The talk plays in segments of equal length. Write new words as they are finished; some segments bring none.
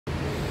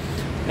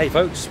Hey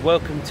folks,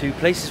 welcome to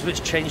Places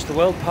Which Changed the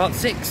World Part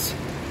 6. You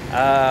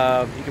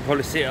can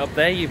probably see it up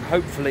there.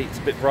 Hopefully it's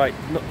a bit bright.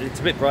 It's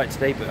a bit bright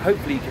today, but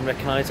hopefully you can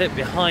recognise it.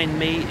 Behind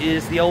me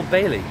is the Old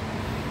Bailey,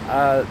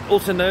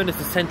 also known as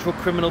the Central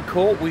Criminal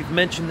Court. We've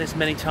mentioned this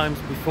many times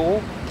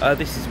before.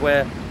 This is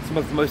where some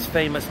of the most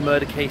famous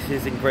murder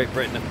cases in Great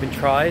Britain have been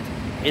tried,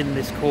 in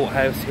this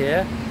courthouse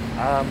here.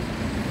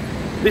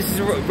 This is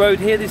a road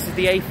here. This is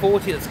the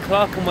A40. That's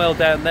Clerkenwell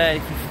down there.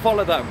 If you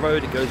follow that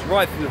road, it goes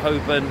right through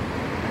Holborn,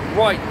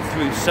 right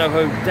through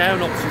Soho,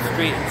 down Oxford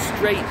Street and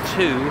straight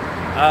to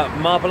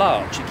Marble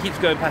Arch. It keeps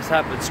going past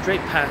that, but straight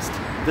past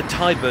the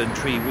Tyburn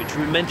tree, which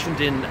we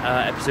mentioned in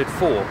episode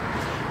 4.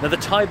 Now the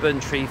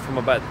Tyburn tree, from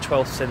about the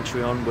 12th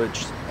century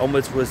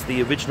onwards was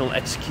the original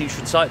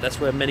execution site. That's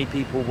where many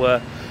people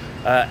were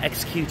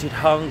executed,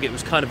 hung. It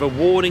was kind of a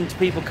warning to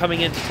people coming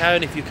into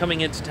town. If you're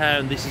coming into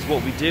town, this is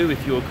what we do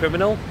if you're a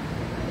criminal.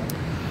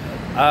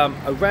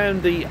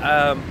 Around the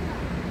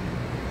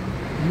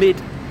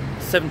mid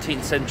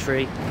 17th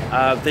century,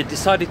 they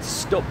decided to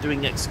stop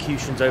doing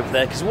executions over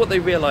there, because what they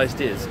realised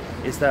is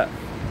that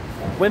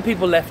when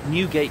people left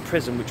Newgate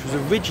Prison, which was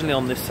originally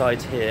on this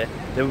side here,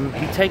 they would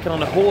be taken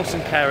on a horse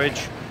and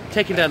carriage,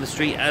 taken down the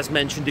street. As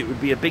mentioned, it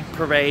would be a big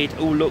parade.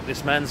 Oh look,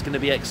 this man's going to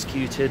be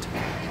executed.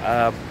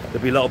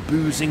 There'd be a lot of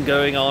boozing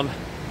going on,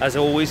 as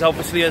always,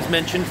 obviously, as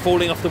mentioned,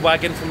 falling off the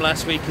wagon from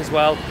last week as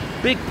well.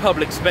 Big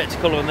public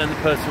spectacle, and then the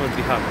person would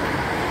be hung.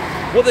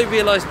 What they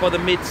realised by the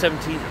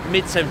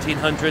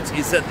mid-1700s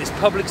is that this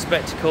public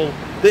spectacle,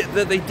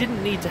 that they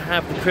didn't need to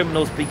have the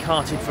criminals be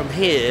carted from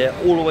here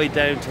all the way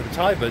down to the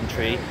Tyburn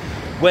tree,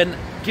 when,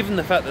 given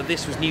the fact that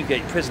this was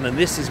Newgate Prison and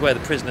this is where the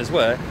prisoners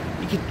were,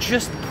 you could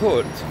just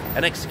put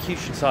an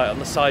execution site on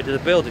the side of the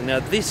building. Now,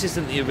 this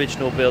isn't the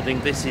original building.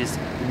 This is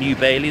the New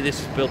Bailey. This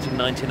was built in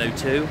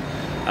 1902.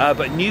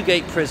 But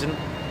Newgate Prison,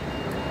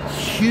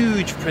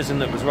 huge prison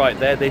that was right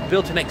there, they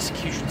built an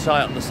execution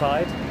site on the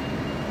side.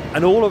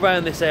 And all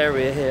around this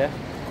area here,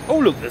 oh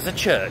look, there's a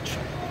church.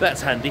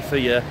 That's handy for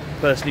your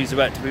person who's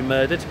about to be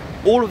murdered.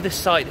 All of this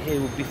site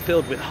here would be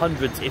filled with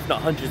hundreds, if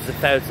not hundreds of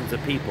thousands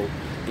of people.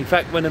 In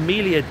fact, when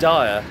Amelia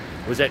Dyer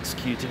was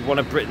executed, one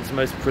of Britain's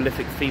most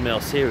prolific female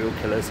serial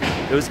killers,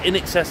 there was in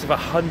excess of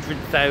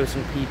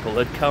 100,000 people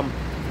had come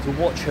to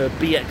watch her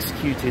be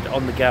executed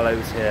on the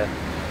gallows here.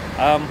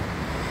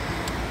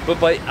 But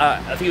by,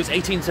 I think it was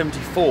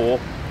 1874,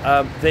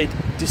 they'd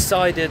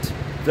decided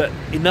that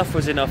enough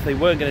was enough. They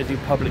weren't going to do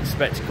public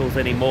spectacles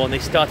anymore, and they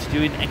started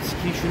doing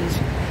executions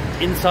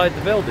inside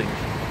the building.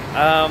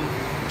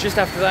 Just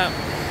after that,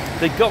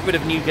 they got rid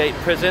of Newgate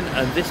Prison,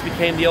 and this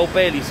became the Old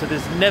Bailey. So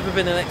there's never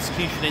been an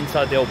execution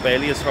inside the Old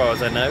Bailey, as far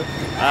as I know.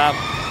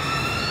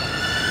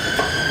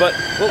 But,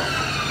 well,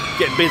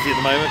 getting busy at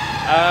the moment.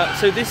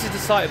 So this is the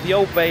site of the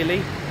Old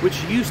Bailey, which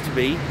used to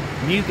be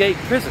Newgate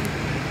Prison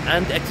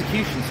and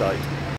execution site.